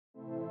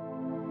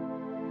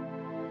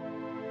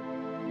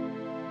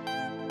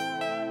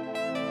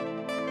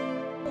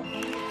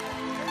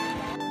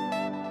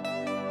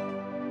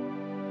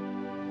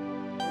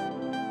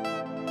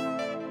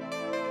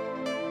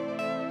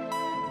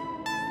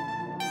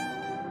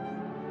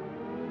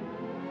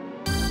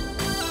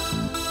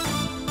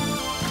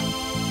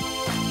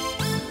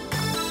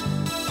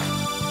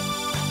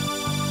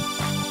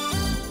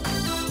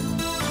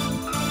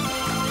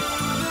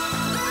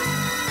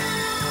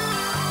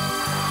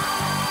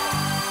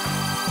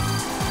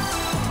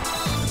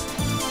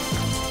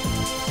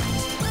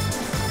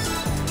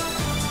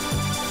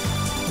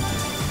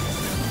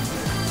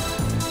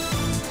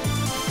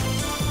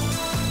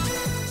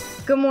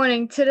Good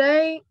morning.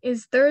 Today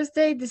is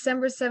Thursday,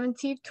 December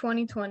 17th,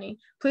 2020.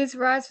 Please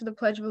rise for the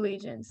Pledge of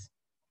Allegiance.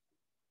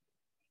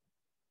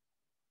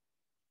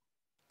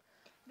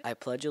 I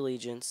pledge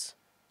allegiance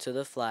to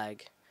the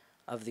flag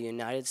of the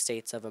United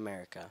States of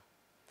America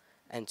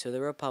and to the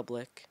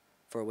republic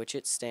for which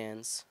it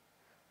stands,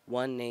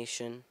 one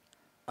nation,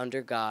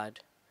 under God,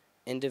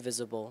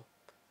 indivisible,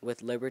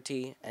 with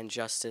liberty and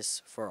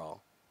justice for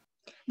all.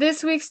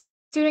 This week's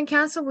Student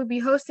Council will be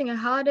hosting a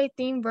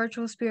holiday-themed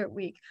virtual Spirit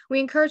Week. We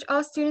encourage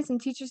all students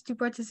and teachers to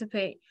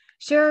participate.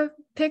 Share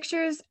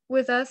pictures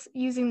with us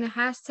using the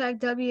hashtag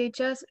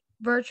WHS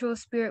Virtual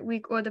Spirit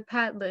Week or the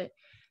Padlet.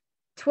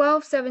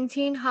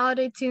 12:17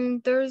 Holiday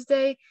Tune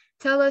Thursday.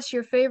 Tell us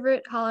your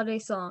favorite holiday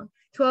song.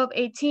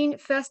 12:18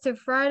 Festive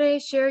Friday.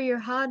 Share your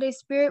holiday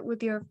spirit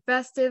with your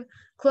festive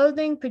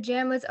clothing,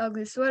 pajamas,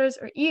 ugly sweaters,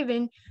 or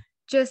even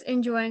just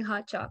enjoying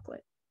hot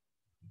chocolate.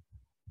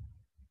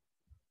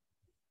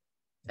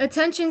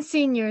 Attention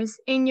seniors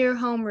in your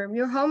homeroom.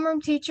 Your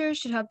homeroom teacher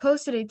should have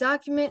posted a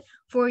document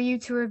for you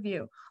to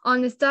review.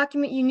 On this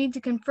document, you need to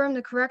confirm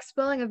the correct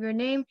spelling of your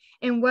name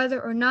and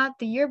whether or not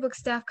the yearbook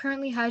staff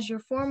currently has your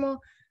formal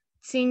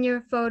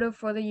senior photo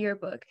for the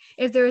yearbook.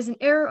 If there is an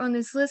error on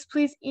this list,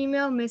 please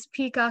email Ms.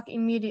 Peacock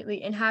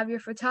immediately and have your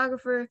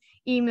photographer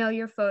email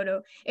your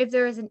photo. If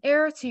there is an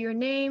error to your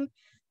name,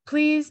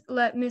 please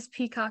let Ms.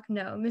 Peacock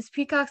know. Ms.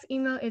 Peacock's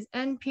email is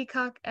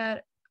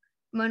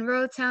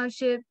npeacock@Monroe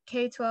Township,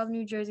 K12,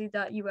 New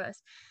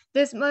Jersey.us.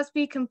 This must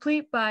be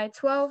complete by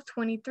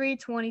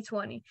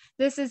 12/23/2020.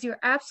 This is your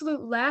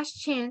absolute last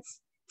chance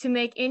to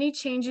make any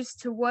changes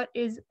to what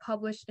is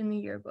published in the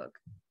yearbook.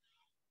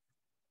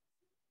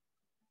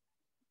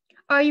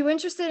 Are you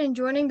interested in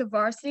joining the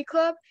varsity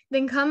club?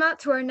 Then come out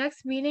to our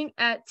next meeting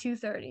at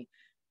 2:30.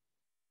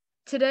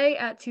 Today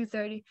at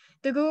 2:30.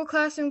 The Google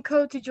Classroom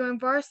code to join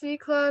varsity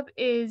club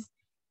is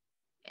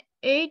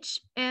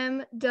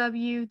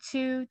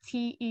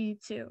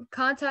HMW2TE2.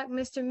 Contact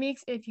Mr.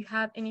 Meeks if you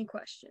have any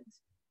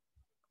questions.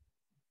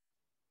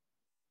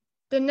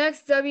 The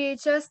next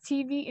WHS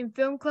TV and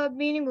Film Club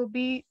meeting will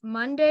be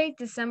Monday,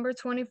 December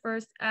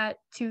 21st at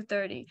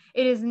 2:30.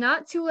 It is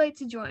not too late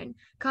to join.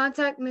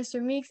 Contact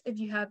Mr. Meeks if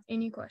you have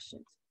any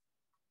questions.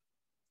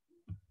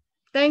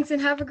 Thanks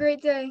and have a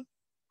great day.